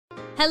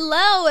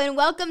Hello and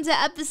welcome to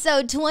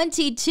episode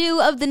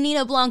 22 of the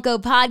Nina Blanco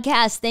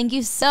podcast. Thank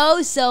you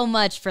so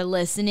much for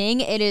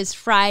listening. It is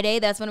Friday.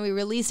 That's when we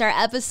release our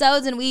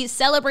episodes and we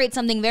celebrate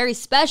something very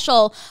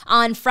special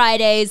on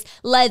Fridays.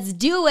 Let's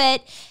do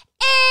it.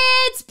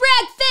 It's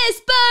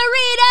Breakfast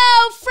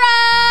Burrito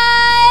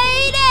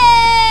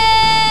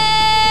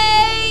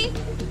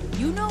Friday!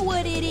 You know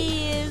what it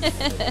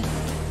is.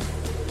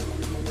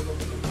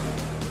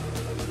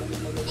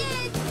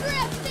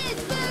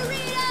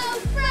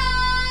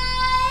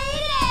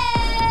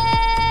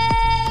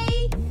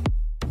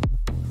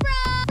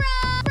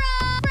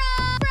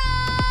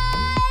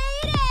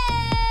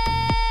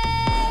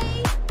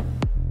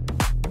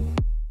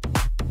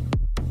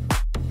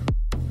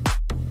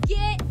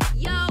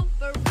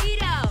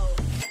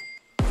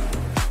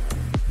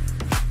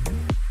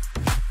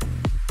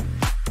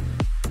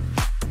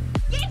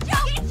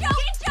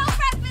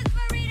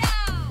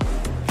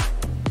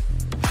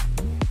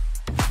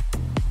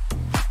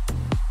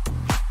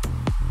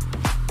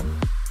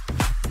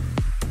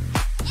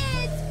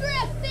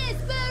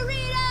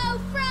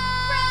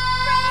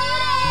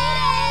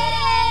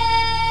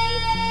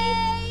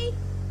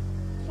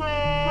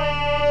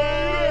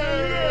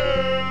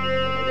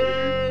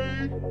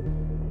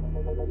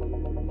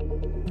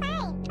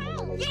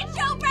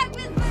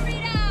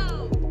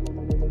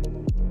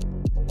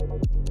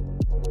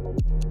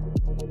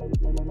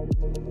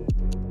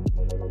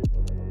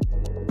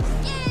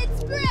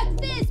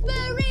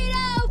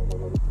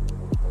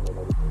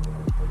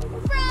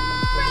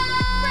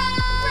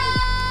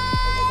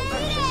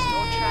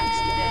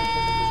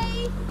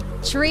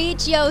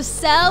 Treat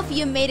yourself.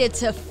 You made it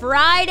to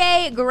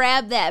Friday.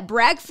 Grab that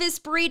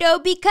breakfast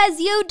burrito because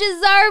you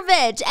deserve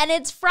it. And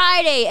it's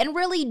Friday. And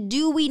really,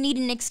 do we need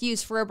an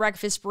excuse for a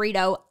breakfast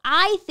burrito?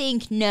 I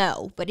think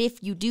no. But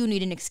if you do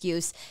need an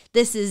excuse,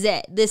 this is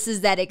it. This is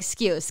that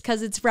excuse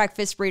because it's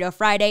Breakfast Burrito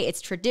Friday. It's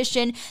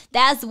tradition.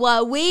 That's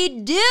what we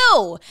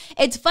do.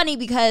 It's funny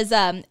because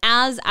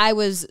as I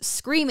was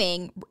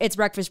screaming, it's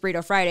Breakfast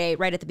Burrito Friday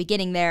right at the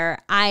beginning there,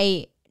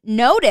 I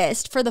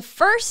noticed for the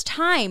first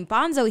time,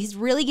 Bonzo, he's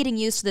really getting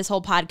used to this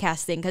whole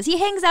podcast thing because he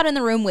hangs out in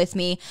the room with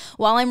me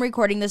while I'm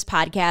recording this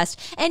podcast,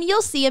 and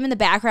you'll see him in the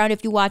background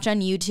if you watch on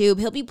YouTube.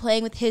 He'll be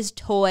playing with his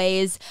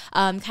toys,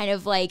 kind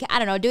of like, I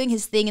don't know, doing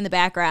his thing in the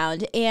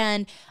background.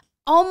 And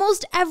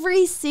almost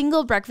every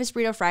single Breakfast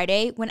Burrito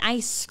Friday, when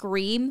I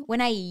scream, when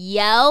I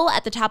yell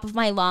at the top of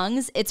my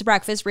lungs, it's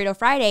Breakfast Burrito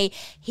Friday,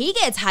 he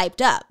gets hyped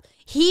up.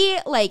 He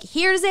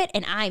hears it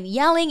and I'm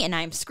yelling and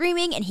I'm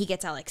screaming and he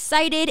gets all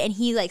excited and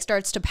he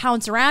starts to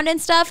pounce around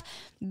and stuff.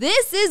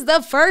 This is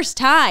the first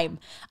time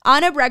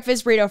on a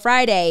Breakfast Burrito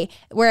Friday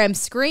where I'm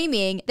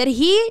screaming that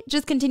he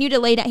just continued to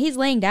lay down. He's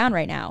laying down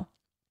right now.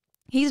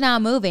 He's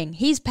not moving.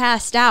 He's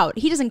passed out.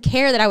 He doesn't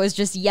care that I was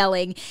just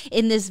yelling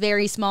in this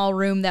very small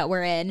room that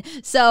we're in.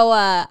 So,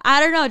 I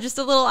don't know, just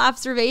a little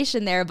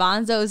observation there.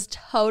 Bonzo's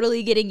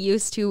totally getting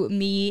used to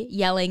me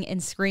yelling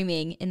and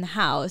screaming in the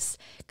house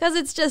because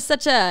it's just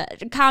such a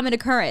common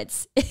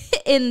occurrence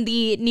in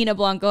the Nina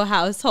Blanco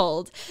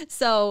household.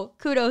 So,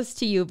 kudos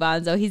to you,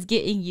 Bonzo. He's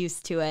getting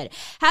used to it.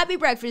 Happy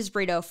Breakfast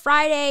Burrito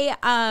Friday.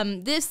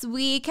 This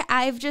week,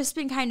 I've just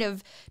been kind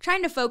of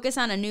trying to focus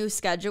on a new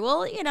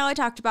schedule. You know, I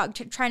talked about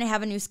trying to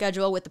have a new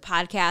schedule with the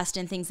podcast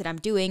and things that I'm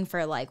doing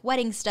for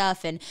wedding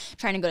stuff and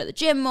trying to go to the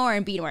gym more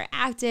and be more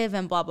active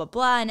and blah, blah,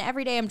 blah. And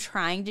every day I'm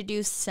trying to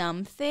do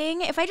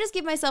something. If I just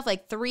give myself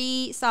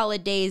 3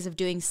 solid days of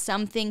doing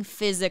something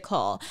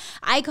physical,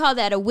 I call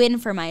that a win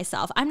for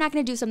myself. I'm not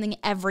going to do something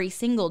every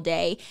single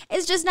day.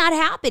 It's just not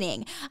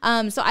happening.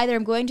 So either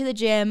I'm going to the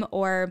gym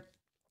or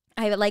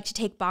I would like to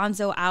take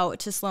Bonzo out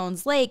to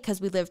Sloan's Lake because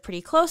we live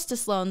pretty close to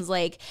Sloan's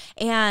Lake,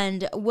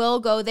 and we'll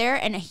go there.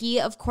 And he,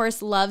 of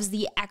course, loves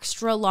the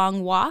extra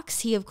long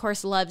walks. He, of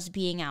course, loves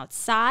being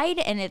outside,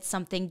 and it's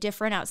something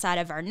different outside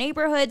of our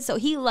neighborhood. So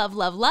he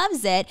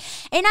loves it,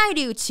 and I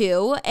do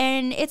too.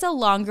 And it's a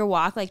longer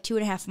walk,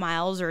 2.5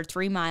 miles or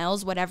 3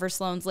 miles, whatever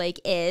Sloan's Lake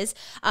is.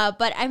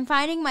 But I'm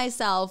finding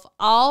myself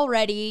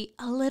already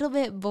a little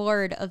bit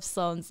bored of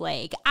Sloan's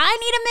Lake. I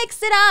need to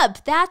mix it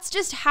up. That's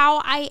just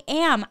how I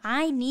am.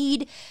 I need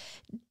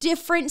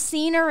different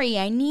scenery.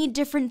 I need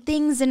different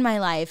things in my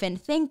life. And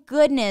thank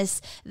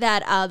goodness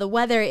that the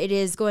weather, it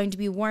is going to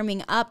be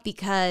warming up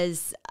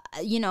because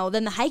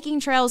then the hiking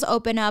trails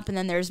open up and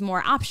then there's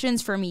more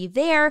options for me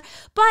there.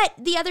 But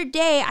the other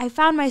day I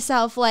found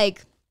myself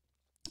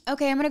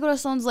okay, I'm going to go to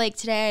Sloan's Lake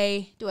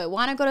today. Do I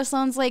want to go to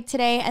Sloan's Lake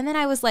today? And then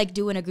I was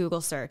doing a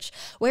Google search.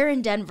 Where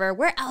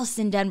else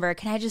in Denver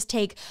can I just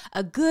take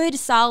a good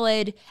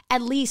solid,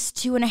 at least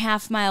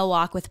 2.5 mile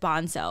walk with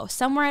Bonzo?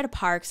 Somewhere at a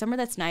park, somewhere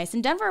that's nice.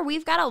 In Denver,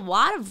 we've got a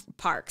lot of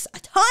parks, a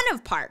ton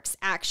of parks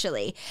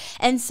actually.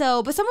 And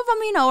so, but some of them,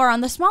 are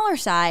on the smaller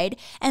side.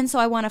 And so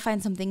I want to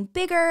find something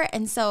bigger.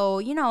 And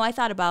so, I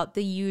thought about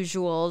the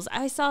usuals.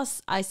 I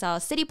saw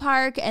City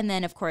Park and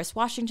then of course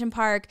Washington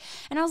Park.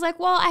 And I was like,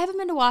 well, I haven't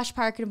been to Wash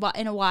Park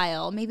in a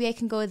while. Maybe I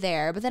can go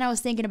there. But then I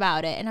was thinking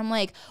about it, and I'm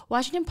like,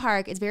 Washington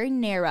Park is very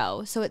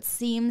narrow, so it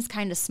seems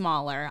kind of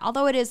smaller,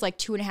 although it is like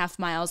 2.5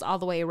 miles all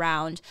the way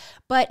around.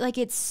 But like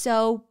it's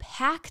so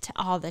packed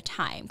all the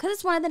time because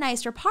it's one of the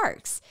nicer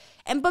parks.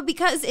 But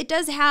because it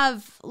does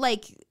have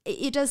like,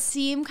 it does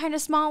seem kind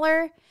of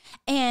smaller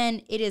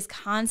and it is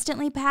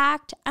constantly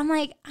packed, I'm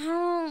like,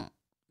 I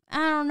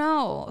don't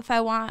know if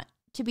I want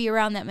to be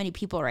around that many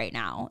people right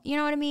now. You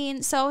know what I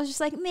mean? So I was just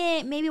like,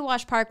 maybe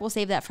Wash Park, we'll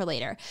save that for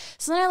later.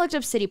 So then I looked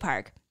up City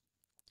Park.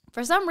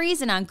 For some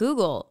reason on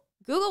Google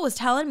was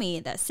telling me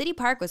that City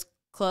Park was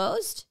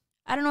closed.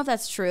 I don't know if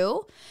that's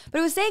true, but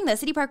it was saying that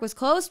City Park was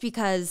closed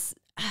because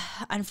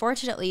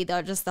unfortunately,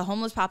 the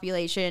homeless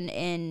population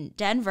in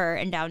Denver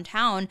and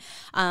downtown,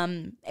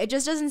 it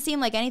just doesn't seem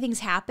like anything's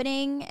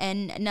happening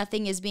and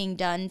nothing is being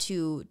done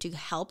to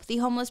help the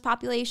homeless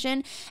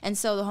population. And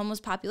so the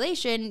homeless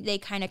population, they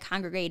kind of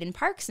congregate in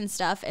parks and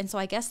stuff. And so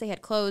I guess they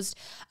had closed,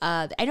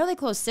 I know they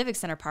closed Civic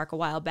Center Park a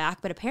while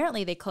back, but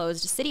apparently they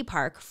closed City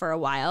Park for a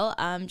while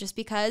just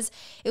because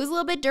it was a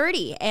little bit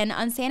dirty and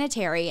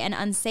unsanitary and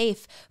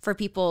unsafe for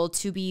people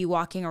to be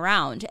walking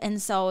around. And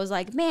so I was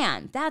like,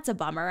 man, that's a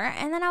bummer.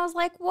 And then I was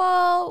like,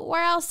 well,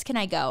 where else can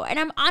I go? And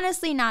I'm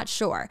honestly not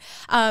sure.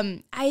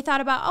 I thought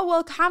about,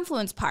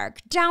 Confluence Park,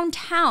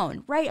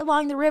 downtown, right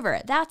along the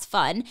river. That's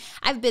fun.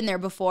 I've been there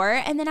before.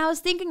 And then I was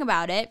thinking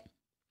about it.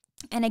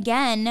 And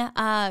again,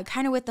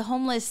 kind of with the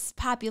homeless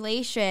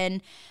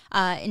population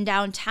in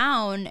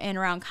downtown and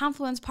around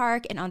Confluence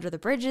Park and under the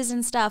bridges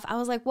and stuff, I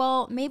was like,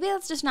 well, maybe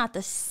that's just not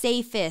the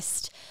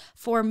safest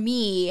for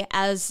me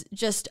as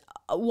just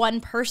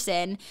one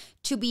person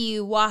to be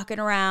walking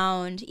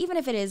around, even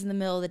if it is in the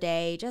middle of the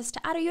day, just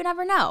you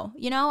never know,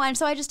 you know? And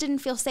so I just didn't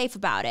feel safe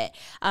about it.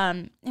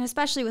 And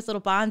especially with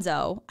little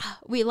Bonzo.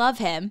 We love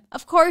him.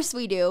 Of course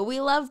we do.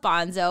 We love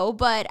Bonzo,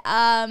 but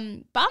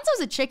Bonzo's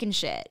a chicken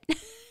shit.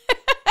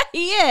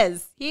 He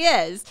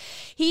is.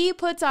 He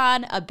puts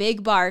on a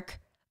big bark,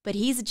 but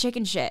he's a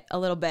chicken shit a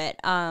little bit.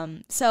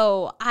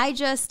 So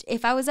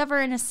if I was ever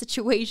in a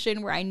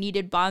situation where I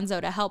needed Bonzo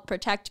to help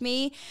protect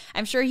me,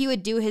 I'm sure he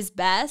would do his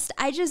best.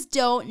 I just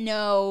don't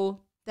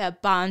know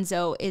that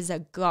Bonzo is a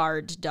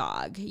guard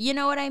dog. You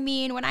know what I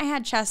mean? When I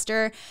had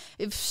Chester,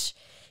 it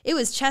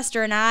was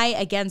Chester and I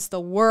against the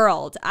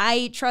world.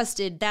 I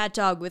trusted that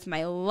dog with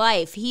my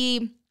life.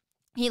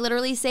 He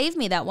literally saved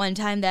me that one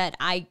time that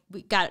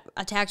we got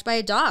attacked by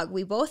a dog.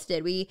 We both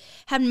did. We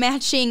had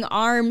matching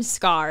arm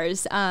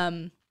scars.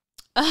 I'm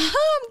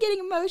getting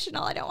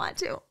emotional. I don't want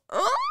to.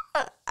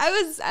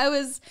 I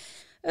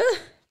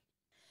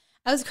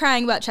was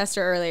crying about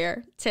Chester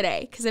earlier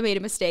today because I made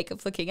a mistake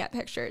of looking at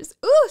pictures.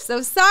 Ooh,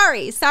 so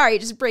sorry.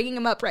 Just bringing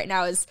him up right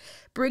now is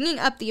bringing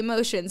up the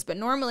emotions. But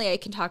normally I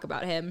can talk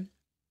about him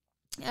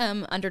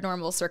under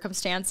normal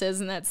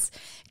circumstances, and that's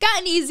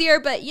gotten easier.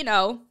 But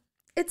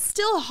it's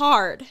still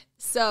hard.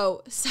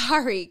 So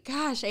sorry.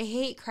 Gosh, I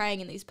hate crying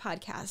in these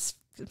podcasts.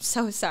 I'm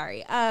so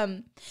sorry.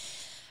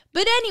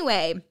 But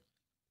anyway,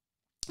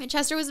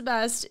 Chester was the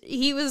best.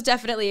 He was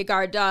definitely a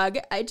guard dog.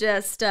 I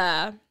just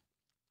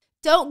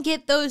don't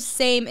get those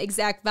same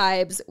exact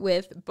vibes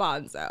with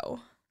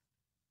Bonzo.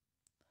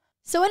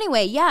 So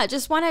anyway,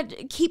 just want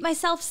to keep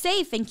myself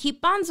safe and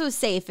keep Bonzo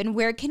safe. And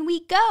where can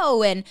we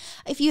go? And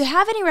if you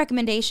have any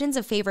recommendations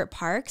of favorite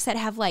parks that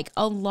have like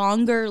a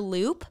longer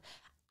loop,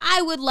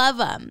 I would love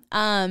them.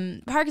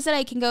 Parks that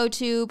I can go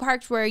to,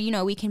 parks where,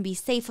 we can be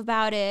safe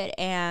about it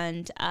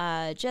and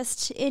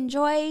just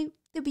enjoy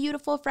the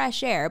beautiful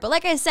fresh air. But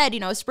like I said,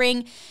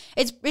 spring,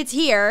 it's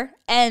here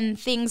and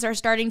things are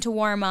starting to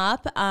warm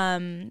up.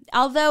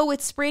 Although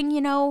with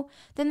spring,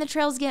 then the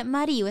trails get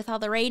muddy with all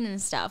the rain and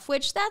stuff,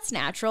 which that's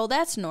natural,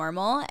 that's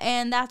normal.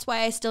 And that's why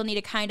I still need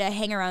to kind of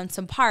hang around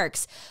some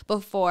parks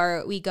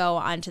before we go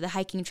onto the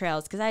hiking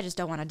trails because I just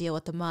don't want to deal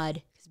with the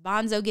mud.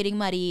 Bonzo getting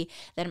muddy,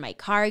 then my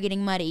car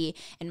getting muddy,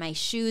 and my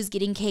shoes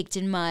getting caked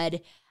in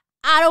mud.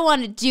 I don't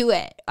want to do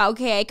it,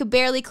 okay? I could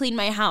barely clean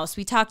my house.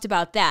 We talked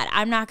about that.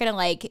 I'm not going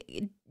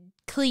to,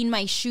 clean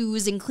my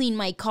shoes and clean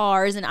my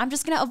cars, and I'm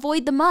just going to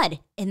avoid the mud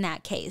in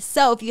that case.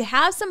 So if you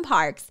have some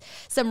parks,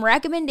 some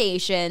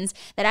recommendations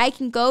that I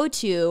can go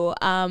to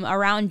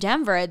around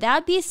Denver,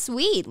 that'd be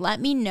sweet. Let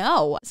me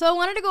know. So I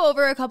wanted to go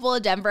over a couple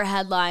of Denver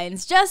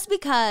headlines just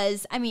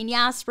because,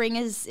 spring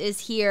is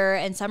here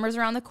and summer's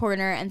around the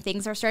corner and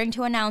things are starting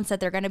to announce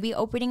that they're going to be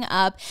opening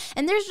up.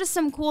 And there's just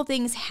some cool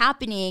things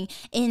happening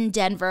in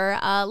Denver,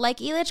 like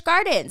Elitch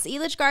Gardens.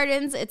 Elitch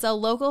Gardens, it's a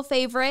local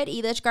favorite.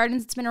 Elitch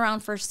Gardens, it's been around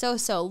for so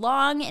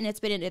long, and it's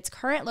been in its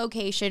current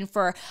location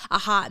for a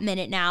hot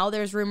minute now.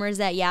 There's rumors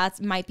that,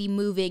 it might be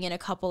moving in a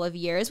couple of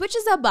years, which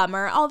is a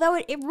bummer, although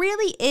it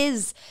really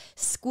is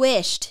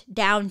squished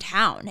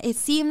downtown. It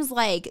seems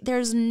like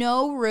there's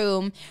no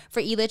room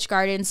for Elitch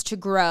Gardens to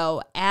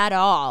grow at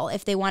all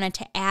if they wanted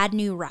to add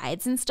new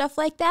rides and stuff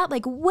like that.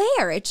 Like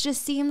where? It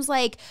just seems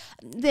like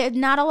there's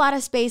not a lot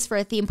of space for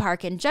a theme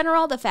park in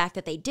general. The fact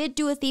that they did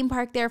do a theme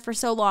park there for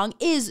so long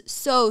is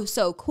so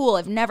cool.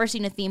 I've never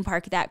seen a theme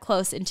park that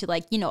close into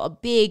a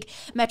big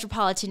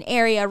metropolitan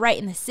area right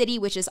in the city,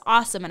 which is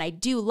awesome, and I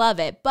do love it.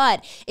 it,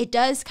 but it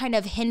does kind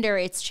of hinder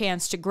its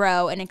chance to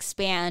grow and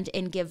expand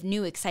and give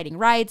new exciting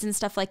rides and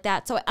stuff like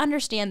that. So I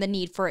understand the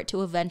need for it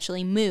to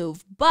eventually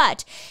move.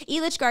 But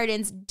Elitch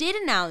Gardens did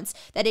announce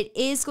that it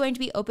is going to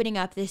be opening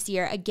up this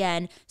year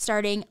again,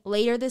 starting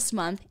later this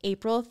month,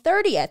 April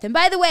 30th. And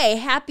by the way,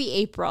 happy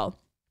April.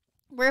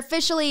 We're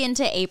officially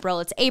into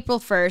April. It's April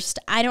 1st.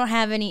 I don't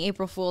have any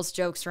April Fool's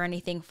jokes or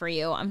anything for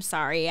you. I'm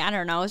sorry. I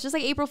don't know. It's just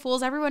like April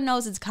Fool's. Everyone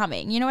knows it's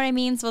coming. You know what I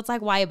mean? So it's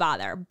like, why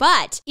bother?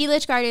 But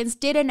Elitch Gardens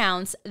did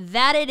announce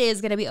that it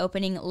is going to be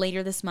opening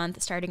later this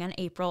month, starting on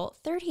April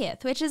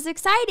 30th, which is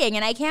exciting.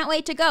 And I can't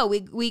wait to go.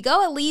 We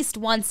go at least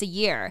once a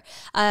year.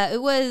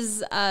 It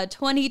was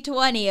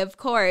 2020, of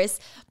course.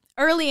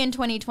 Early in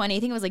 2020, I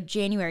think it was like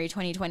January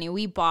 2020,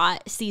 we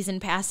bought season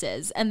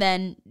passes, and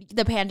then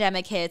the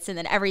pandemic hits and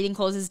then everything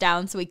closes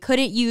down. So we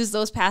couldn't use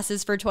those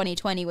passes for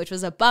 2020, which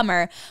was a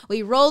bummer.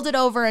 We rolled it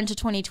over into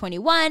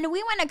 2021.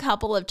 We went a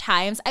couple of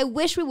times. I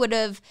wish we would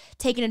have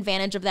taken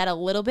advantage of that a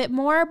little bit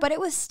more, but it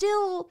was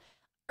still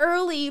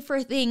early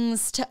for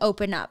things to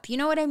open up. You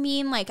know what I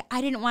mean? Like,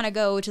 I didn't want to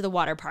go to the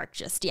water park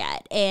just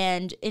yet.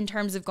 And in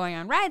terms of going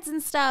on rides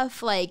and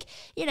stuff, like,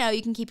 you know,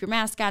 you can keep your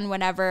mask on,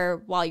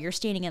 whatever, while you're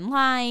standing in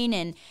line.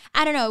 And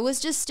I don't know, it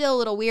was just still a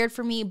little weird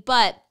for me,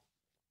 but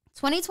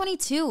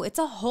 2022, it's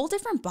a whole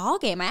different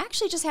ballgame. I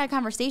actually just had a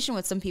conversation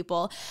with some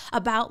people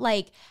about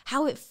like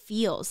how it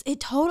feels. It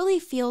totally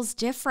feels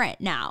different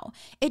now.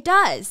 It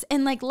does.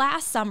 And like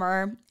last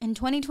summer in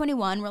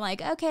 2021, we're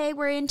like, okay,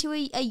 we're into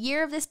a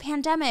year of this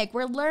pandemic.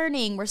 We're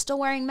learning. We're still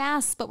wearing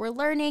masks, but we're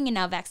learning. And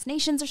now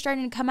vaccinations are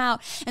starting to come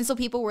out. And so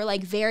people were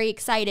like very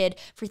excited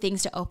for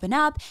things to open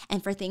up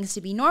and for things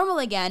to be normal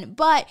again.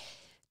 But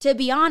to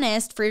be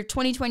honest, for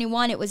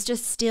 2021, it was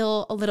just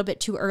still a little bit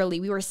too early.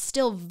 We were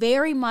still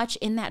very much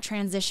in that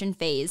transition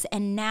phase.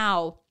 And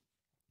now,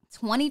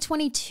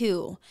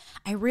 2022,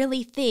 I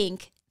really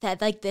think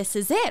that like this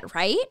is it,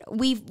 right?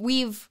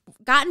 We've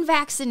gotten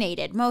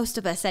vaccinated, most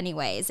of us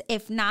anyways.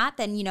 If not,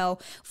 then, you know,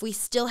 if we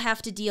still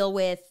have to deal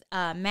with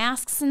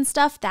masks and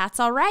stuff, that's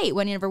all right.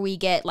 Whenever we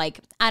get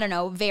like, I don't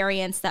know,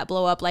 variants that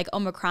blow up like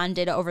Omicron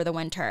did over the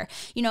winter.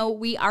 You know,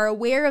 we are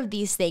aware of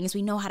these things.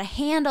 We know how to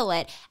handle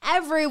it.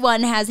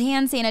 Everyone has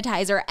hand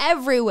sanitizer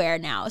everywhere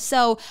now.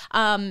 So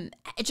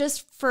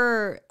just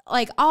for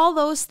like all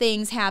those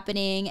things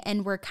happening,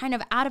 and we're kind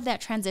of out of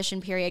that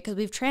transition period because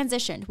we've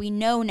transitioned. We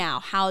know now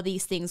how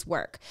these things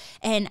work.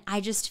 And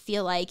I just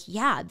feel like,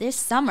 yeah, this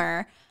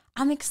summer,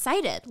 I'm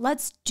excited.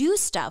 Let's do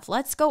stuff.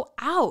 Let's go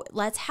out.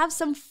 Let's have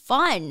some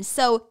fun.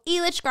 So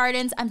Elitch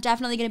Gardens, I'm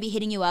definitely going to be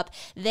hitting you up.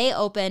 They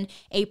open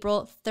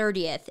April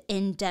 30th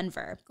in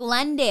Denver.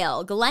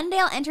 Glendale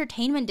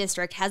Entertainment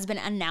District has been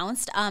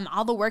announced.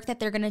 All the work that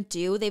they're going to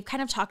do. They've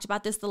kind of talked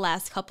about this the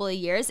last couple of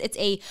years. It's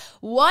a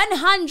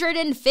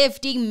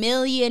 $150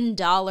 million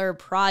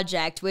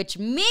project, which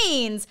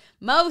means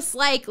most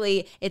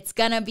likely it's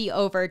going to be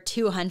over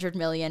 $200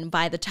 million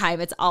by the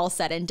time it's all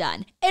said and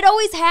done. It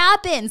always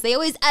happens. They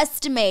always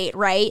estimate,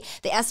 right?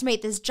 They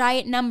estimate this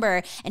giant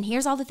number, and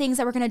here's all the things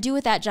that we're going to do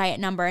with that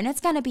giant number, and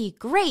it's going to be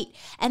great.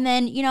 And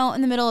then, you know,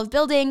 in the middle of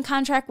building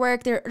contract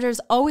work, there's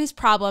always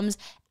problems.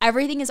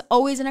 Everything is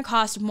always going to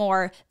cost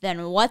more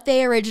than what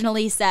they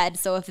originally said.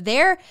 So if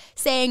they're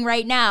saying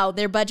right now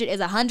their budget is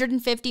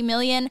 $150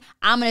 million,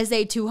 I'm going to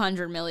say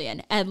 $200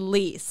 million at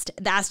least.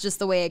 That's just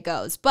the way it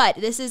goes. But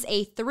this is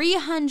a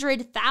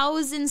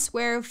 300,000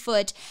 square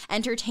foot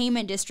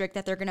entertainment district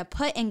that they're going to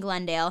put in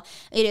Glendale.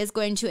 It is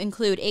going to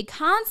include a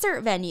concert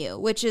venue,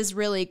 which is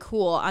really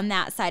cool on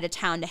that side of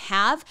town to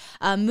have.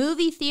 A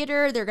movie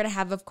theater. They're going to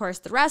have, of course,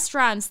 the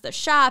restaurants, the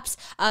shops.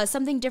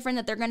 Something different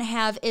that they're going to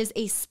have is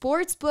a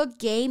sports book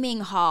gaming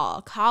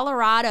hall.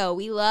 Colorado,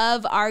 we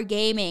love our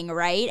gaming,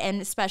 right? And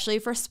especially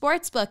for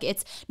sportsbook,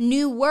 it's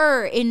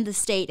newer in the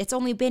state. It's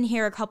only been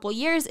here a couple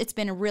years. It's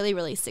been really,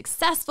 really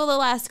successful the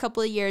last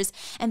couple of years,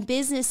 and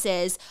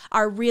businesses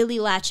are really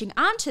latching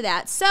onto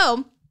that.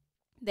 So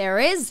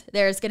there's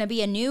going to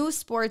be a new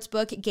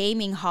sportsbook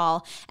gaming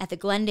hall at the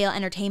Glendale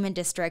Entertainment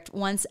District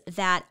once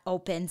that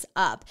opens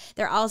up.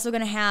 They're also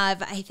going to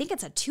have, I think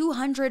it's a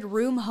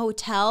 200-room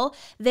hotel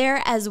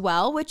there as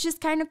well, which is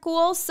kind of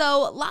cool.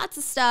 So lots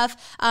of stuff.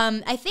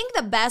 I think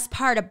the best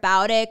part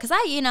about it, because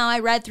I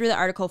read through the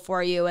article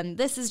for you, and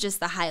this is just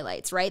the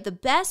highlights, right? The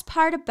best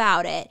part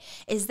about it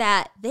is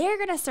that they're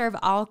going to serve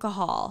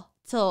alcohol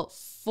till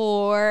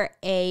 4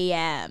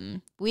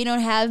 a.m. We don't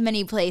have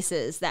many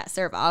places that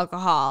serve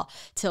alcohol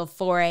till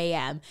 4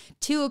 a.m.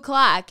 2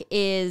 o'clock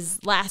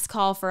is last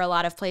call for a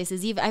lot of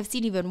places. I've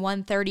seen even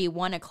 1:30,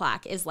 1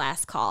 o'clock is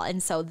last call.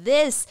 And so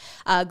this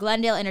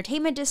Glendale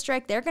Entertainment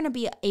District, they're going to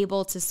be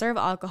able to serve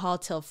alcohol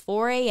till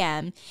 4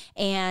 a.m.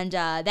 And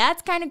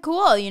that's kind of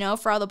cool,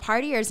 for all the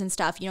partiers and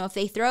stuff.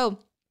 If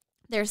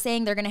they're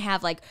saying they're going to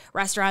have like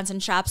restaurants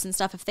and shops and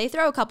stuff. If they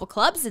throw a couple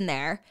clubs in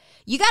there,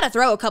 you got to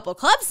throw a couple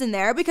clubs in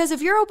there, because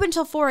if you're open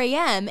till 4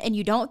 a.m. and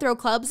you don't throw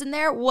clubs in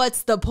there,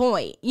 what's the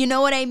point? You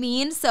know what I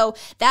mean? So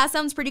that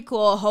sounds pretty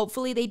cool.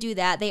 Hopefully they do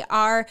that. They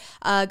are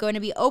going to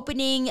be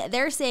opening,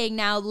 they're saying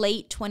now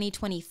late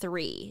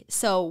 2023.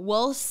 So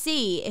we'll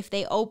see if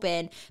they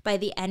open by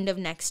the end of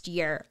next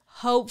year.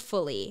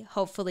 Hopefully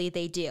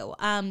they do.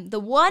 The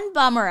one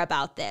bummer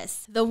about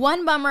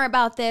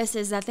this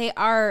is that they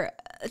are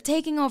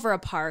taking over a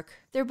park.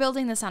 They're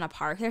building this on a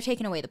park. They're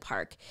taking away the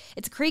park.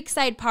 It's a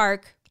creekside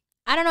park.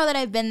 I don't know that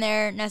I've been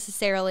there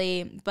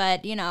necessarily,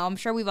 but, you know, I'm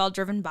sure we've all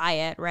driven by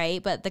it,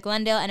 right? But the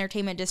Glendale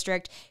Entertainment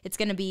District, it's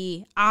going to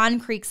be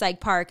on Creekside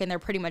Park, and they're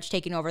pretty much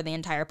taking over the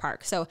entire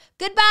park. So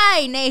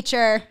goodbye,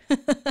 nature.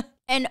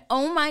 And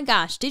oh my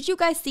gosh, did you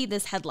guys see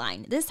this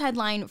headline? This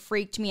headline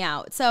freaked me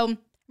out. So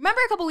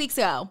remember a couple weeks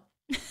ago,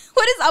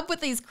 what is up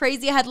with these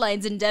crazy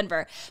headlines in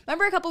Denver?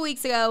 Remember a couple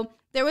weeks ago,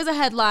 there was a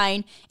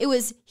headline. It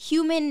was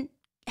human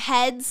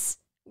heads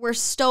were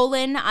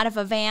stolen out of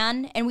a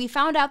van, and we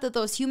found out that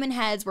those human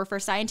heads were for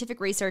scientific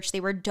research.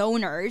 They were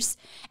donors,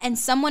 and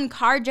someone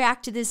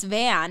carjacked this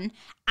van.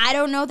 I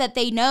don't know that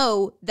they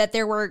know that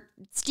they were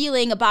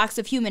stealing a box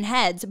of human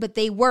heads, but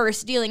they were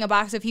stealing a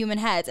box of human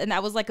heads, and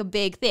that was like a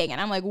big thing. And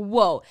I'm like,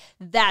 whoa,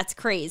 that's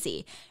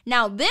crazy.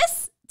 Now,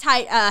 this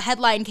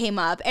headline came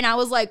up, and I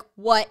was like,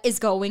 what is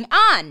going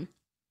on?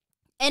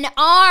 An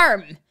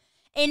arm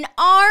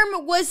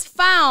was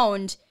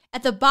found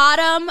at the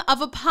bottom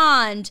of a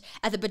pond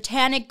at the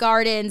Botanic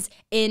Gardens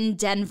in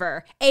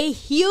Denver. A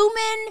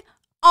human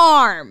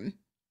arm.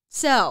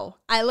 So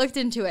I looked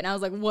into it and I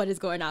was like, what is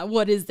going on?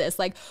 What is this?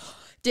 Like,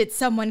 did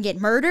someone get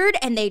murdered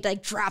and they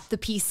like drop the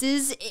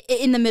pieces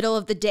in the middle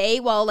of the day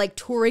while like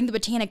touring the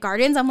Botanic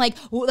Gardens? I'm like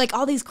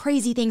all these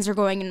crazy things are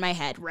going in my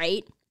head,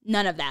 right?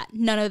 None of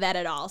that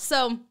at all.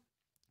 So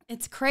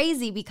it's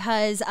crazy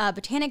because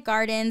Botanic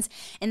Gardens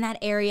in that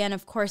area, and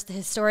of course the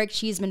historic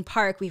Cheeseman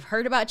Park, we've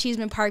heard about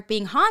Cheeseman Park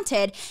being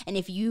haunted, and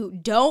if you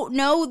don't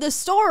know the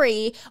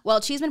story, well,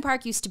 Cheeseman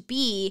Park used to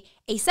be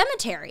a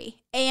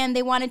cemetery, and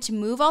they wanted to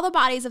move all the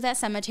bodies of that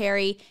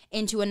cemetery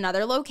into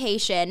another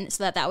location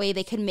so that way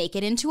they could make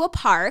it into a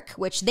park,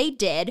 which they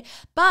did,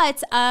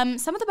 but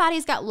some of the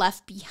bodies got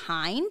left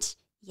behind.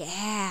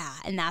 Yeah,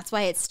 and that's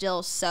why it's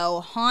still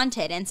so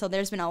haunted. And so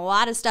there's been a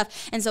lot of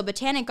stuff. And so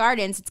Botanic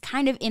Gardens, it's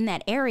kind of in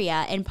that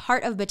area. And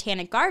part of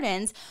Botanic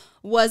Gardens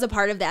was a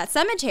part of that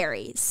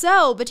cemetery.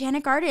 So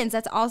Botanic Gardens,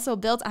 that's also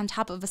built on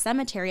top of a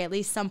cemetery, at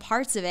least some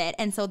parts of it.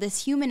 And so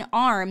this human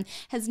arm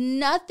has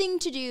nothing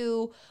to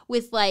do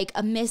with like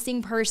a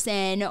missing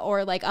person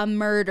or like a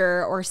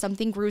murder or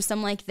something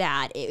gruesome like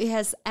that. It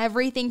has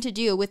everything to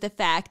do with the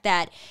fact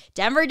that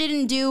Denver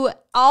didn't do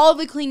all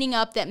the cleaning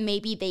up that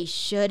maybe they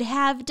should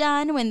have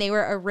done when they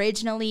were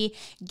originally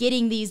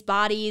getting these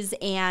bodies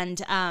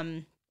and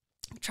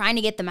trying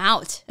to get them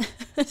out.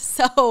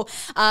 So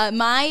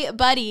my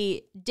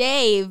buddy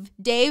Dave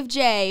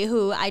J,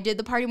 who I did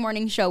the Party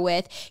Morning Show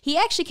with, he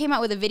actually came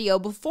out with a video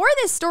before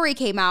this story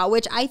came out,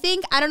 which I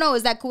don't know,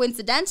 is that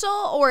coincidental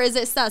or is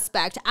it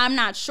suspect? I'm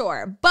not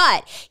sure.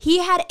 But he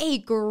had a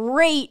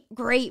great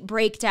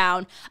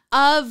breakdown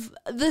of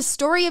the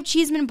story of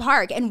Cheeseman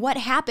Park and what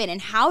happened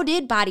and how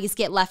did bodies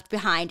get left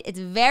behind. It's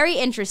very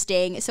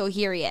interesting. So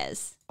here he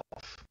is.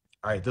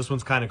 All right, this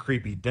one's kind of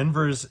creepy.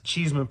 Denver's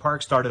Cheeseman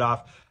Park started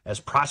off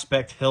as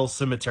Prospect Hill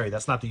Cemetery.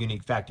 That's not the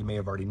unique fact. You may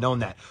have already known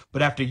that.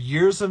 But after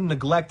years of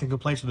neglect and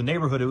complaints from the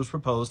neighborhood, it was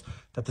proposed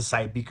that the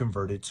site be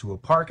converted to a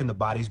park and the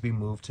bodies be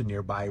moved to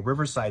nearby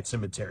Riverside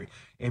Cemetery.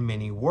 And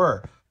many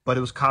were. But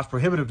it was cost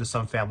prohibitive to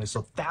some families,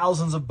 so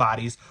thousands of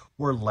bodies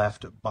were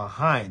left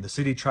behind. The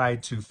city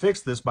tried to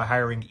fix this by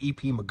hiring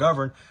E.P.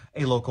 McGovern,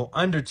 a local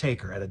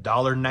undertaker. At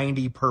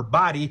 $1.90 per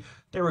body,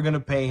 they were going to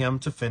pay him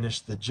to finish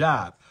the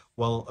job.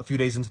 Well, a few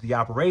days into the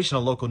operation,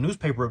 a local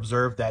newspaper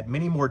observed that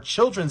many more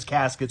children's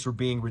caskets were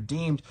being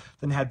redeemed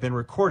than had been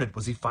recorded.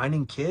 Was he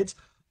finding kids?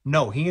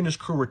 No, he and his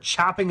crew were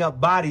chopping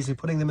up bodies and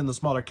putting them in the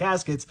smaller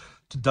caskets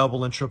to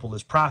double and triple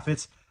his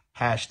profits.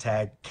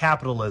 Hashtag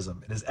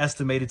capitalism. It is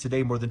estimated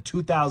today more than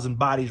 2,000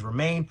 bodies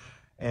remain,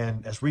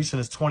 and as recent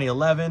as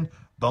 2011,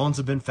 bones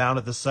have been found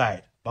at the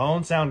site.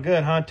 Bones sound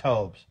good, huh,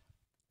 Tobes?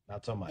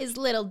 Not so much. His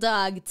little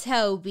dog,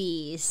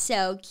 Toby,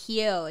 so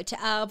cute.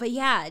 But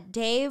yeah,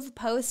 Dave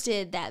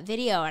posted that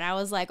video and I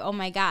was like, oh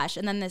my gosh.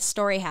 And then this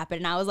story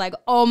happened and I was like,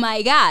 oh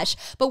my gosh.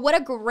 But what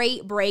a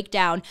great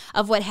breakdown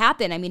of what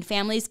happened. I mean,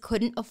 families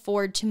couldn't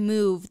afford to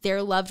move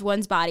their loved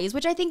ones' bodies,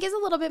 which I think is a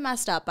little bit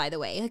messed up, by the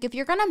way. Like if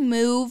you're going to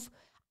move,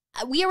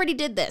 we already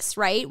did this,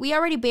 right? We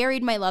already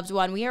buried my loved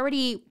one. We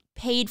already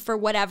paid for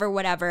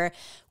whatever.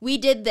 We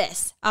did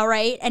this, all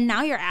right? And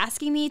now you're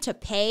asking me to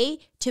pay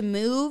to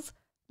move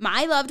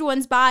my loved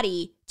one's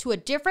body to a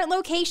different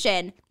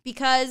location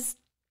because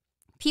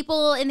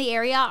people in the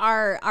area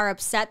are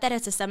upset that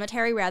it's a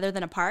cemetery rather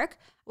than a park.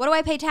 What do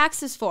I pay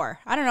taxes for?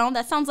 I don't know.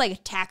 That sounds like a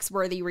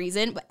tax-worthy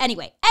reason. But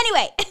anyway.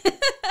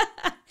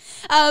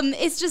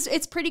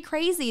 It's pretty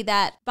crazy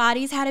that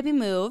bodies had to be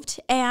moved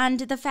and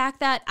the fact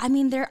that, I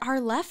mean, there are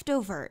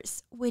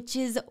leftovers, which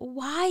is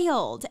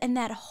wild. And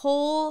that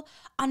whole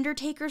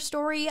Undertaker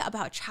story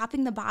about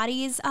chopping the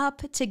bodies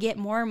up to get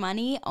more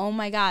money, oh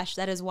my gosh,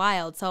 that is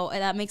wild. So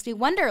that makes me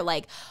wonder,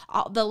 like,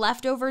 all the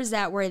leftovers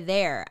that were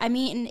there. I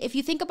mean, if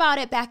you think about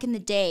it back in the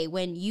day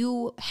when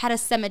you had a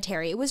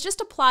cemetery, it was just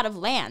a plot of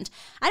land.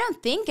 I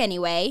don't think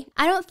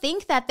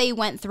that they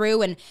went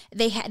through and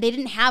they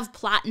didn't have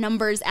plot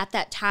numbers at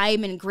that time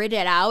time and grit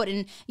it out.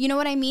 And you know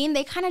what I mean?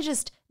 They kind of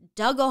just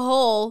dug a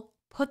hole,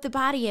 put the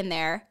body in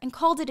there, and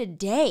called it a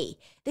day.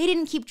 They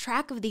didn't keep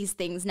track of these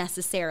things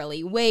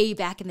necessarily way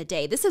back in the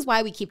day. This is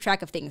why we keep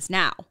track of things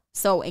now.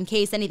 So in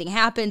case anything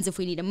happens, if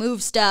we need to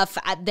move stuff,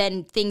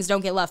 then things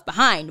don't get left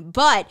behind.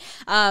 But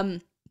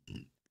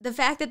the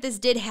fact that this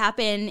did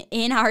happen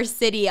in our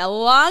city a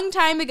long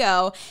time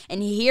ago,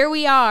 and here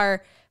we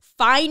are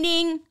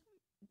finding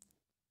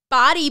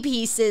body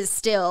pieces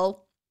still,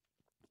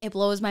 it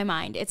blows my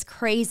mind. It's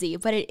crazy,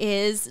 but it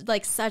is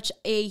like such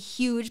a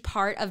huge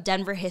part of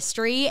Denver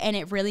history, and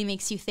it really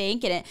makes you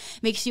think and it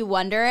makes you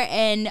wonder.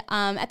 And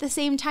at the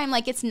same time,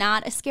 like, it's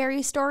not a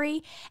scary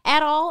story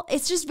at all.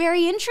 It's just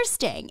very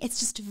interesting. It's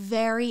just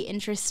very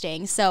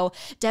interesting. So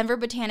Denver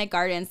Botanic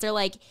Gardens, they're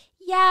like,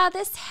 yeah,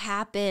 this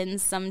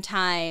happens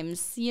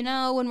sometimes. You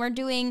know, when we're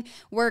doing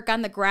work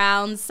on the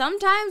ground,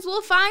 sometimes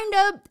we'll find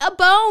a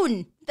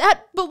bone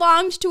that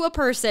belonged to a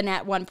person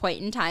at one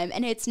point in time.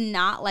 And it's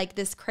not like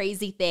this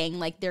crazy thing,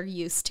 like they're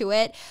used to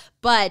it.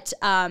 But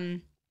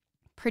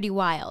pretty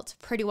wild,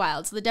 pretty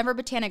wild. So the Denver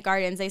Botanic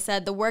Gardens, they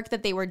said the work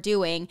that they were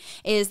doing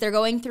is they're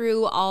going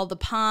through all the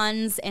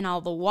ponds and all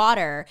the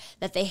water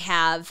that they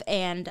have,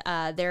 and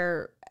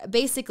they're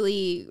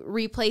basically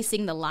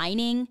replacing the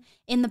lining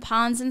in the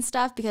ponds and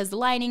stuff, because the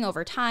lining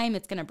over time,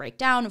 it's going to break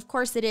down. Of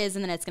course it is.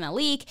 And then it's going to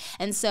leak.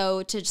 And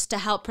so to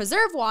help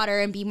preserve water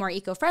and be more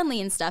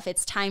eco-friendly and stuff,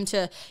 it's time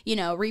to, you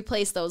know,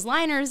 replace those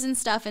liners and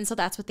stuff. And so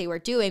that's what they were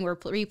doing. We're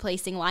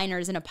replacing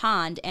liners in a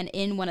pond. And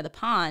in one of the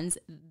ponds,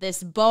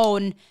 this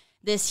bone,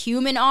 this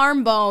human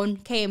arm bone,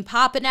 came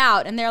popping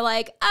out, and they're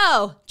like,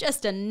 oh,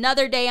 just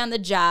another day on the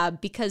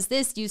job, because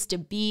this used to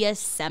be a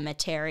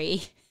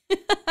cemetery.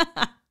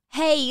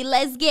 Hey,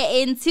 let's get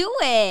into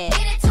it.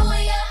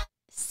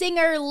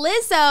 Singer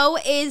Lizzo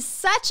is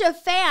such a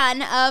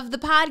fan of the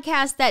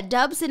podcast that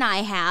Dubs and I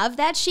have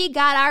that she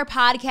got our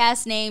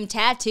podcast name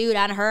tattooed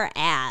on her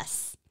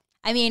ass.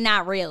 I mean,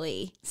 not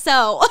really.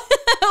 So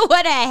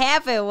what had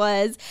happened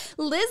was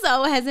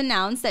Lizzo has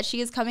announced that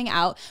she is coming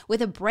out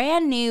with a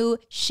brand new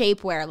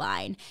shapewear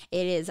line.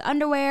 It is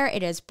underwear,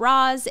 it is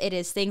bras, it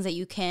is things that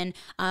you can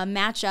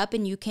match up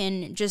and you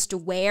can just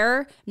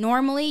wear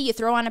normally. You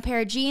throw on a pair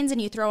of jeans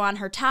and you throw on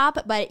her top,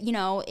 but you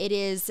know, it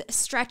is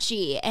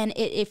stretchy and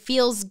it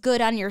feels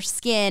good on your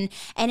skin,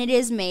 and it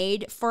is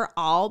made for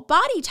all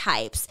body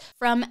types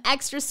from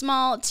extra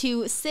small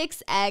to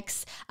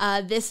 6X.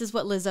 This is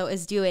what Lizzo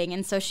is doing,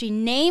 and so she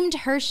named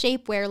her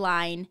shapewear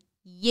line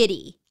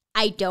Yitty.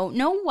 I don't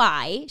know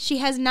why. She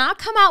has not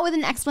come out with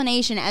an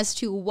explanation as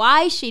to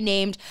why she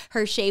named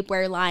her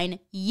shapewear line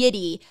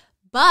Yitty,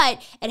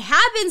 but it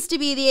happens to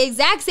be the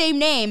exact same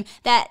name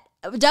that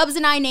Dubs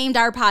and I named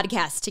our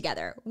podcast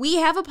together. We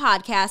have a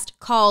podcast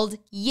called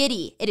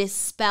Yitty. It is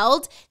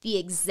spelled the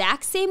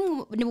exact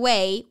same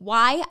way,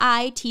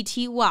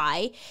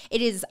 Y-I-T-T-Y.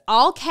 It is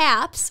all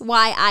caps,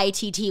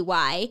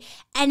 Y-I-T-T-Y,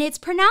 and it's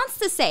pronounced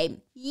the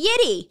same,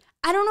 Yitty.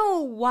 I don't know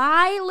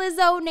why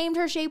Lizzo named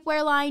her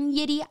shapewear line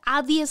Yitty.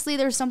 Obviously,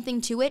 there's something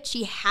to it.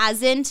 She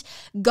hasn't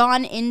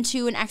gone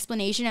into an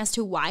explanation as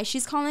to why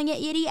she's calling it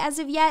Yitty as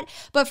of yet.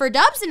 But for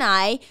Dubs and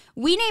I,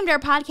 we named our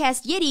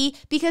podcast Yitty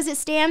because it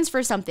stands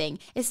for something.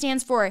 It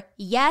stands for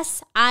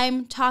Yes,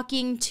 I'm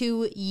Talking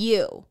to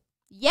You.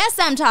 Yes,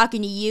 I'm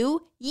talking to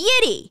you,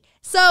 Yitty.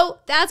 So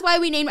that's why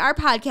we named our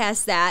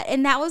podcast that.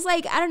 And that was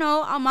like, I don't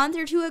know, a month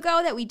or two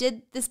ago that we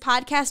did this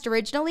podcast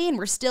originally, and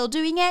we're still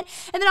doing it.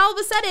 And then all of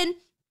a sudden,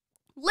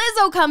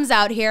 Lizzo comes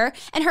out here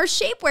and her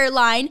shapewear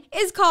line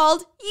is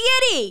called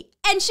Yitty,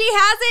 and she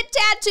has it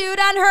tattooed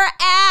on her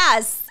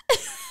ass.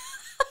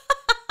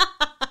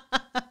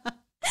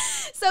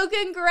 So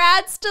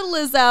congrats to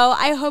Lizzo.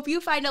 I hope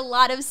you find a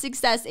lot of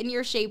success in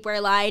your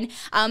shapewear line.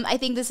 I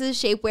think this is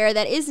shapewear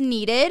that is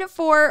needed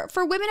for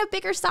women of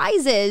bigger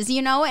sizes,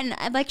 you know, and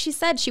like she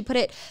said, she put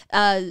it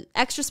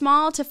extra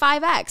small to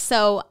 5X.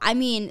 So, I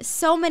mean,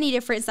 so many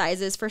different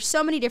sizes for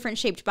so many different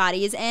shaped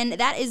bodies, and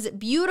that is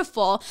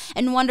beautiful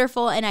and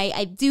wonderful, and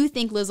I do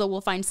think Lizzo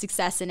will find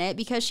success in it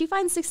because she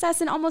finds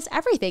success in almost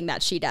everything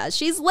that she does.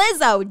 She's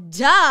Lizzo,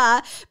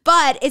 duh!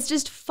 But it's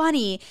just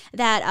funny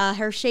that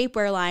her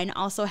shapewear line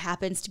also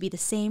happens to be the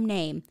same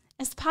name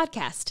as the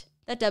podcast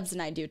that Dubs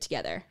and I do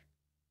together.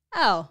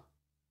 Oh.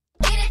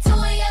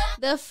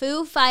 The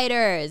Foo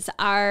Fighters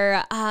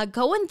are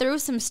going through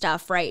some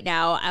stuff right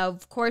now.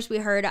 Of course, we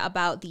heard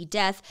about the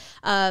death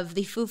of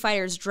the Foo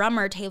Fighters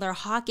drummer, Taylor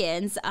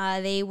Hawkins.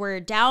 They were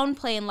down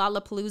playing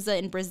Lollapalooza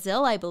in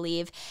Brazil, I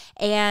believe,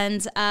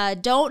 and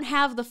don't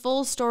have the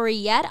full story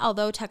yet,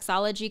 although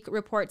toxicology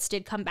reports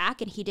did come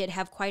back, and he did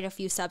have quite a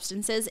few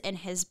substances in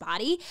his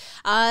body.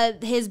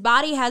 His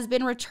body has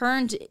been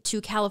returned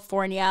to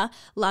California,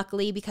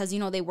 luckily, because, you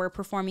know, they were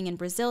performing in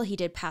Brazil. He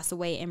did pass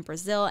away in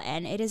Brazil,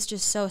 and it is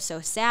just so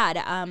sad.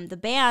 sad. The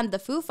band, the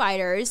Foo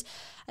Fighters,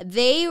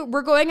 they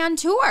were going on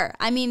tour.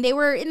 I mean, they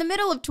were in the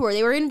middle of tour.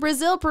 They were in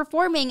Brazil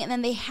performing, and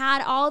then they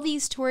had all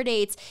these tour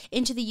dates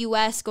into the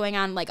U.S. going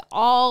on like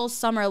all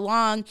summer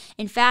long.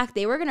 In fact,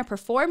 they were going to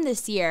perform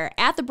this year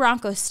at the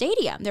Blanco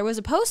Stadium. There was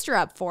a poster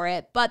up for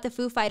it, but the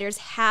Foo Fighters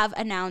have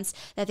announced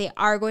that they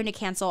are going to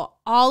cancel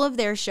all of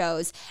their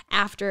shows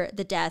after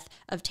the death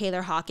of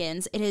Taylor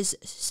Hawkins. It is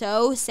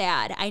so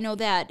sad. I know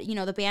that,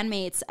 the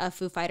bandmates of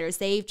Foo Fighters,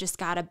 they've just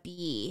got to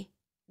be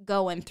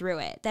going through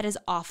it. That is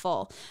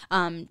awful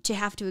to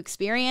have to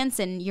experience,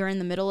 and you're in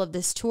the middle of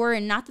this tour,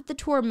 and not that the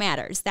tour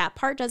matters. That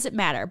part doesn't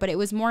matter, but it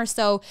was more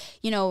so,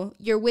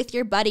 you're with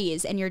your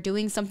buddies and you're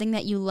doing something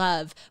that you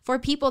love for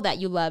people that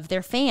you love,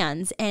 their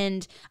fans,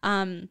 and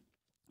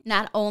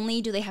not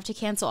only do they have to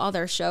cancel all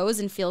their shows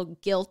and feel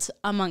guilt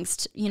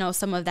amongst,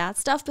 some of that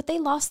stuff, but they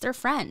lost their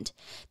friend.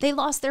 They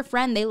lost their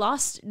friend. They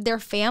lost their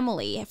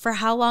family. For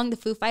how long the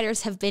Foo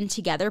Fighters have been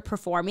together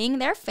performing,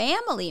 their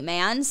family,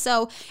 man.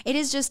 So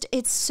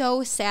it's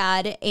so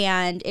sad,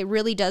 and it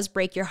really does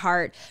break your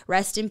heart.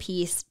 Rest in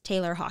peace,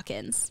 Taylor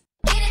Hawkins.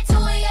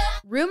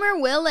 Rumor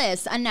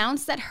Willis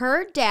announced that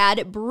her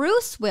dad,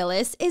 Bruce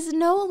Willis, is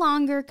no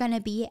longer going to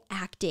be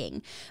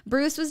acting.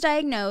 Bruce was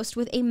diagnosed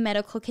with a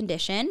medical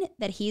condition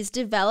that he's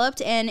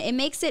developed, and it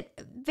makes it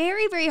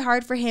very, very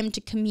hard for him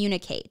to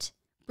communicate.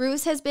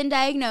 Bruce has been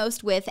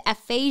diagnosed with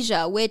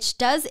aphasia, which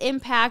does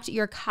impact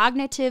your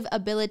cognitive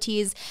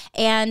abilities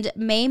and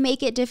may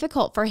make it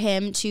difficult for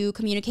him to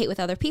communicate with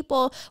other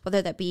people,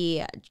 whether that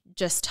be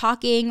just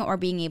talking or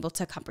being able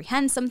to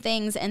comprehend some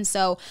things. And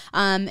so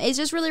it's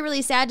just really,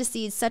 really sad to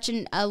see such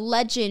a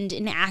legend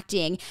in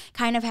acting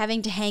kind of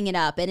having to hang it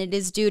up, and it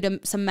is due to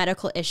some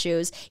medical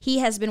issues. He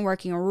has been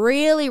working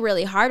really,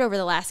 really hard over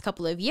the last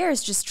couple of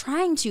years, just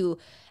trying to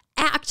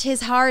act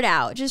his heart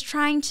out, just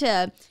trying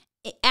to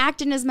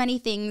act in as many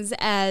things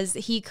as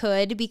he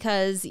could,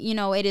 because,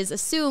 it is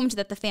assumed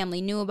that the family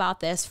knew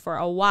about this for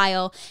a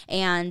while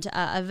and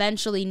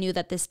eventually knew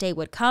that this day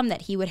would come,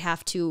 that he would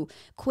have to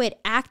quit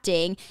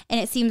acting. And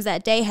it seems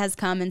that day has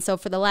come. And so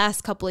for the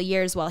last couple of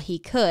years, while he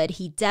could,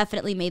 he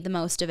definitely made the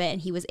most of it.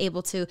 And he was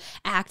able to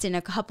act in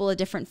a couple of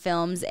different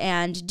films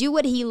and do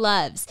what he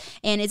loves.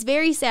 And it's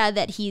very sad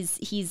that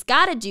he's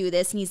got to do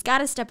this and he's got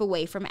to step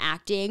away from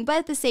acting. But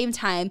at the same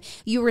time,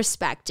 you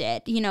respect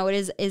it.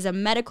 It is a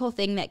medical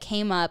thing that came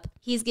up.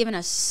 He's given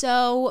us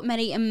so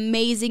many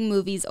amazing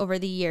movies over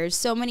the years,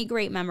 so many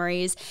great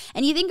memories.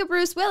 And you think of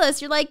Bruce Willis,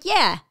 you're like,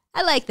 yeah,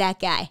 I like that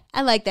guy.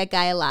 I like that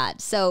guy a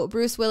lot. So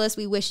Bruce Willis,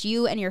 we wish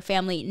you and your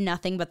family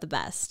nothing but the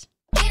best.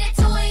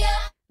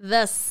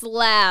 The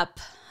slap.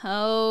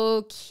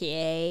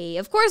 Okay.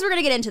 Of course, we're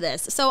going to get into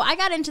this. So I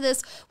got into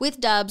this with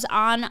Dubs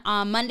on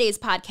Monday's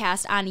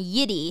podcast on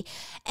Yiddy.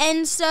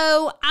 And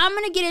so I'm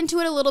going to get into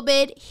it a little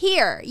bit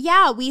here.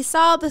 Yeah, we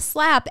saw the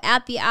slap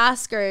at the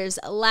Oscars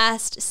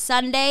last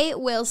Sunday.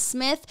 Will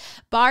Smith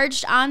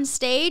barged on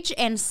stage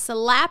and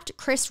slapped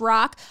Chris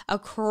Rock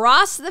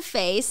across the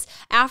face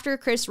after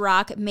Chris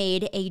Rock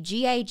made a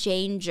G.I.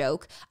 Jane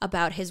joke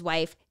about his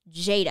wife,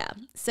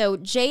 Jada. So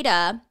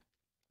Jada,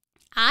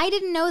 I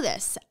didn't know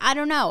this. I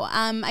don't know.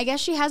 I guess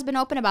she has been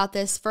open about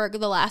this for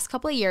the last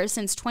couple of years,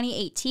 since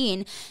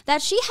 2018,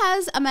 that she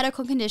has a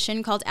medical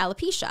condition called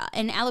alopecia.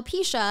 And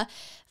alopecia,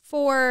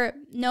 for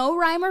no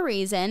rhyme or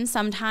reason,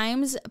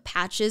 sometimes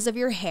patches of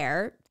your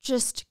hair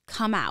just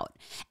come out.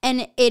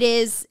 And it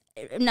is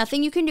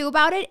nothing you can do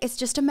about it. It's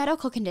just a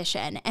medical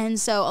condition. And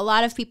so a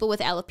lot of people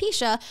with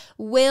alopecia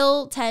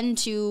will tend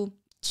to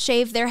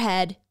shave their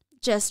head,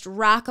 just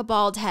rock a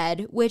bald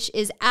head, which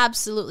is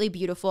absolutely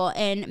beautiful.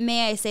 And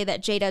may I say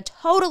that Jada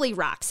totally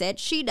rocks it.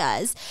 She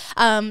does.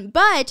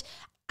 But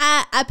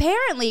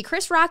apparently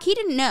Chris Rock, he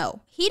didn't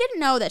know. He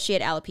didn't know that she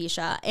had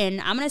alopecia. And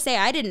I'm going to say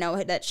I didn't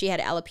know that she had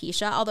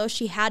alopecia, although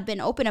she had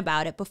been open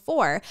about it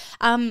before.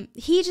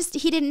 He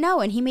didn't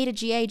know. And he made a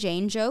G.I.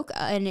 Jane joke,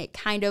 and it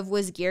kind of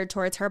was geared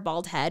towards her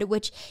bald head,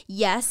 which,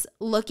 yes,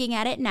 looking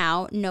at it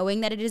now,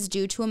 knowing that it is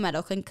due to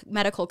a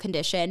medical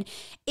condition,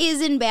 is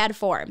in bad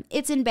form.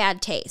 It's in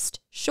bad taste,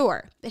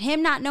 sure. But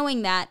him not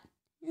knowing that,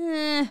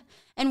 and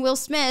Will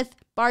Smith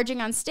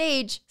barging on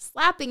stage,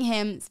 slapping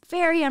him, is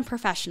very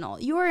unprofessional.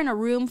 You are in a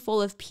room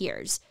full of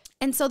peers.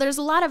 And so there's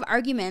a lot of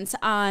arguments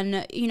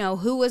on,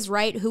 who was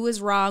right, who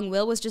was wrong.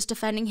 Will was just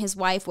defending his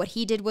wife. What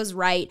he did was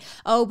right.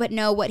 Oh, but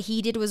no, what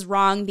he did was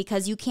wrong,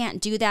 because you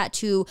can't do that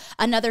to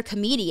another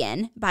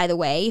comedian, by the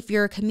way. If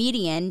you're a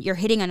comedian, you're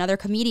hitting another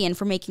comedian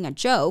for making a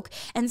joke.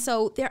 And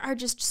so there are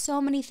just so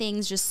many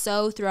things just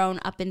so thrown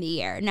up in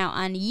the air. Now,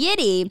 on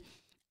Yiddy,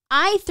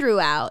 I threw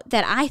out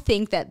that I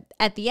think that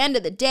at the end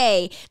of the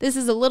day, this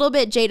is a little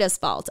bit Jada's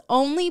fault,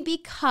 only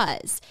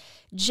because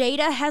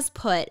Jada has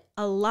put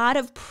a lot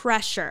of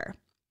pressure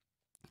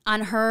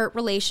on her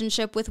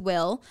relationship with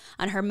Will,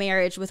 on her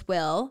marriage with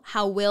Will,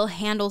 how Will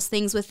handles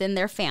things within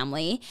their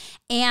family.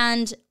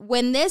 And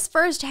when this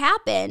first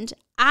happened,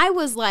 I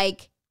was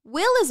like,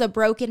 Will is a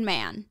broken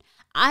man.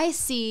 I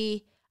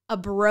see a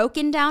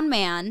broken down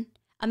man,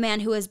 a man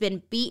who has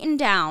been beaten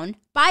down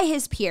by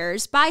his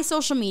peers, by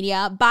social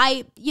media,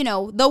 by,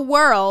 the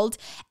world,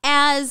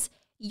 as,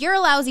 You're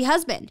a lousy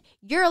husband.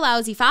 You're a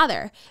lousy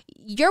father.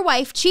 Your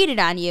wife cheated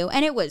on you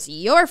and it was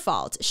your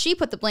fault. She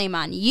put the blame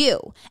on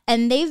you.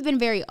 And they've been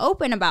very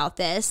open about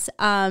this.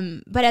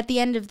 But at the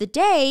end of the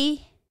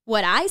day,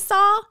 what I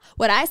saw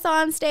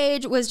on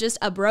stage was just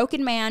a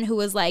broken man who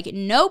was like,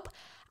 nope,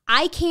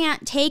 I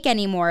can't take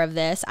any more of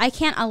this. I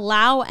can't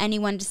allow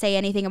anyone to say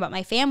anything about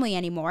my family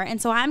anymore.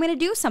 And so I'm going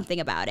to do something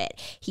about it.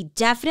 He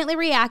definitely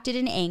reacted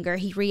in anger.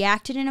 He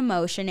reacted in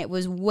emotion. It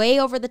was way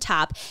over the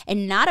top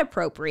and not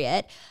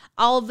appropriate.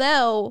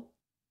 Although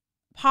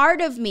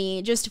part of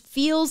me just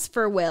feels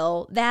for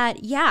Will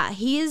that, yeah,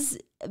 he's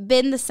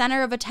been the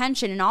center of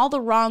attention in all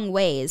the wrong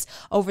ways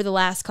over the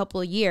last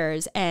couple of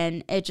years,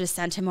 and it just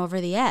sent him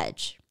over the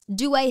edge.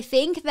 Do I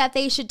think that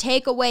they should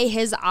take away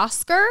his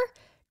Oscar?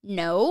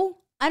 No.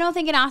 I don't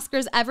think an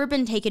Oscar's ever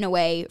been taken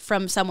away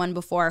from someone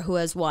before who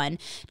has won.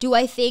 Do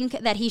I think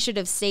that he should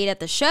have stayed at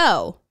the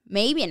show?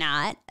 Maybe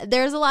not.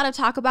 There's a lot of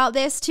talk about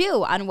this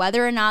too, on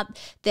whether or not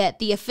that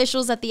the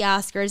officials at the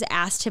Oscars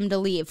asked him to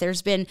leave.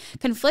 There's been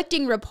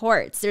conflicting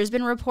reports. There's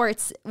been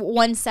reports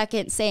 1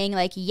 second saying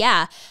like,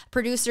 yeah,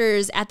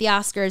 producers at the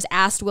Oscars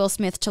asked Will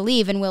Smith to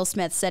leave, and Will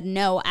Smith said,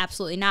 no,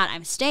 absolutely not,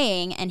 I'm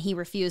staying, and he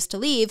refused to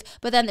leave.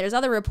 But then there's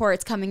other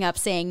reports coming up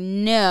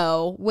saying,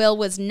 no, Will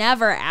was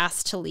never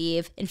asked to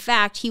leave. In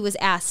fact, he was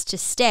asked to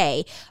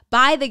stay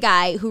by the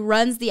guy who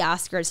runs the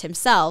Oscars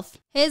himself.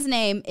 His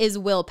name is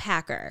Will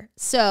Packer.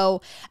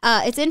 So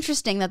it's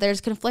interesting that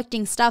there's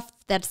conflicting stuff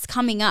that's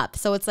coming up.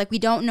 So it's like we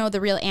don't know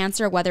the real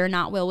answer whether or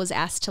not Will was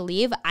asked to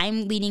leave.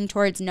 I'm leaning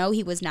towards no,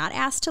 he was not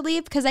asked to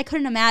leave because I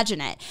couldn't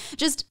imagine it.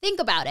 Just think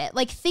about it.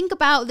 Like, think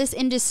about this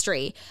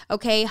industry,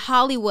 okay?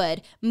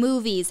 Hollywood,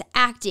 movies,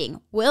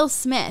 acting. Will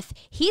Smith,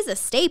 he's a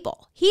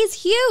staple.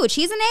 He's huge.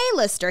 He's an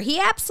A-lister. He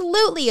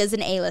absolutely is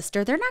an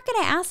A-lister. They're not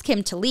going to ask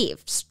him to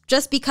leave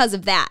just because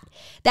of that.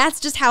 That's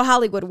just how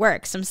Hollywood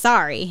works. I'm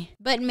sorry.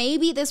 But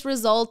maybe this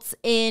results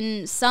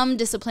in some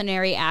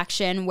disciplinary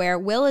action where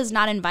Will is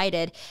not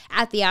invited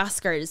at the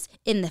Oscars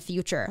in the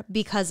future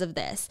because of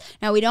this.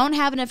 Now, we don't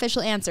have an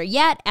official answer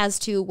yet as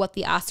to what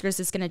the Oscars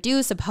is going to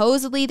do.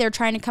 Supposedly, they're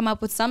trying to come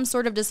up with some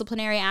sort of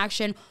disciplinary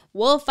action.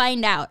 We'll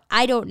find out.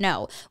 I don't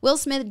know. Will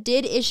Smith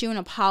did issue an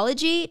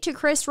apology to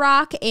Chris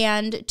Rock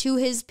and to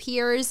his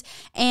peers.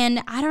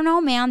 And I don't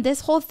know, man,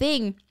 this whole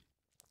thing,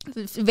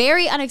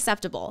 very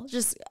unacceptable.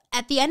 Just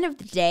at the end of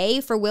the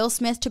day, for Will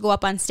Smith to go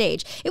up on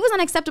stage, it was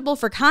unacceptable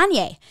for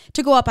Kanye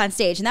to go up on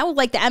stage. And that was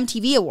like the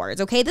MTV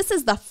Awards, okay? This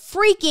is the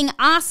freaking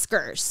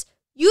Oscars.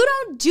 You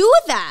don't do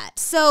that.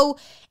 So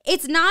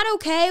it's not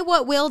okay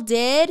what Will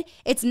did.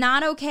 It's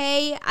not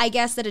okay, I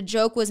guess, that a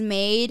joke was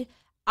made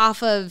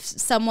off of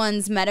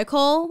someone's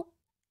medical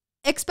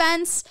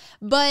expense,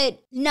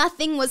 but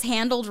nothing was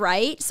handled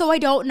right. So I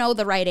don't know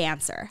the right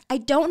answer. I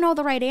don't know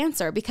the right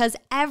answer because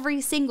every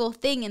single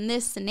thing in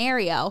this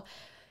scenario,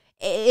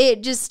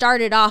 it just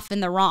started off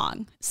in the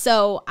wrong.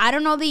 So I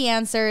don't know the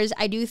answers.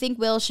 I do think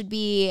Will should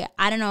be,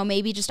 I don't know,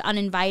 maybe just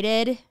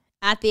uninvited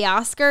at the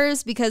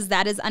Oscars because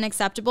that is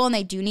unacceptable and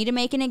they do need to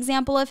make an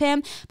example of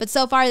him. But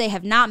so far they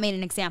have not made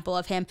an example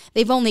of him.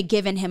 They've only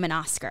given him an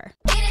Oscar.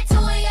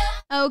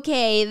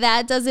 Okay,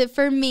 that does it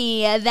for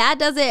me. That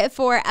does it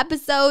for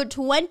episode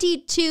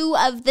 22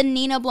 of the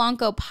Nina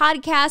Blanco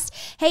podcast.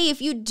 Hey, if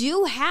you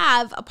do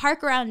have a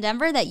park around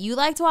Denver that you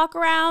like to walk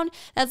around,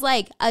 that's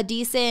like a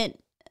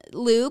decent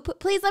loop,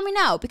 please let me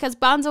know because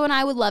Bonzo and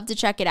I would love to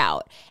check it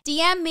out.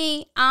 DM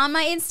me on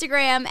my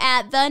Instagram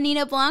at the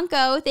Nina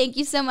Blanco. Thank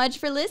you so much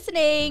for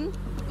listening.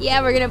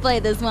 Yeah, we're gonna play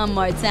this one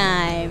more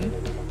time.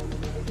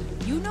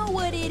 You know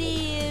what it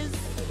is.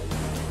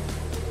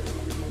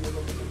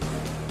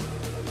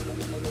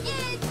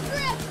 It's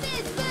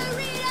Breakfast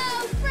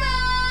Burrito Friday.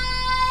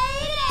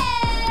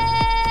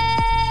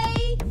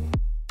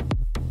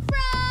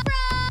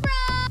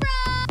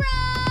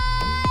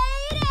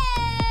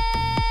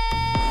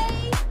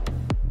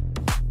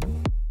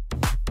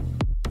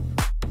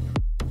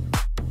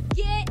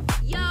 Get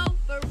your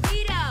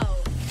burrito.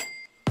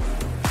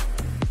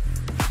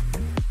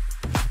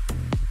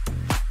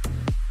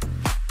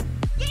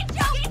 Get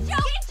your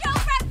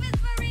breakfast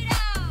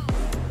burrito.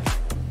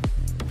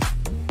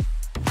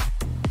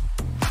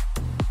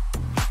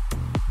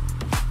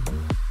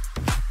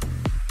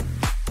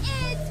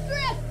 It's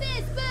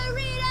Breakfast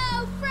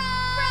Burrito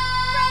Friday.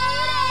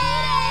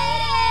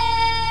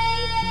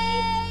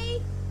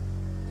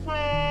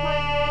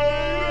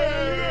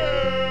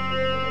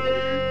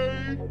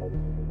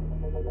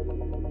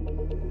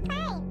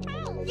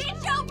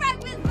 Get your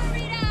breakfast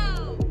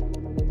burrito!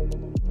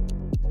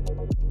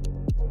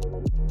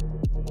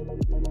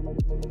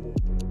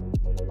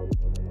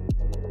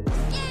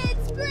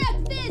 It's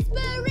Breakfast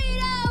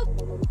Burrito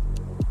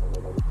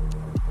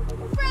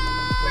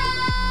Friday!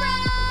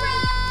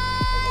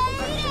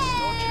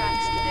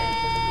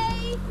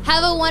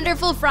 Have a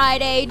wonderful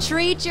Friday.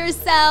 Treat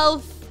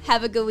yourself.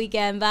 Have a good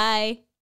weekend. Bye.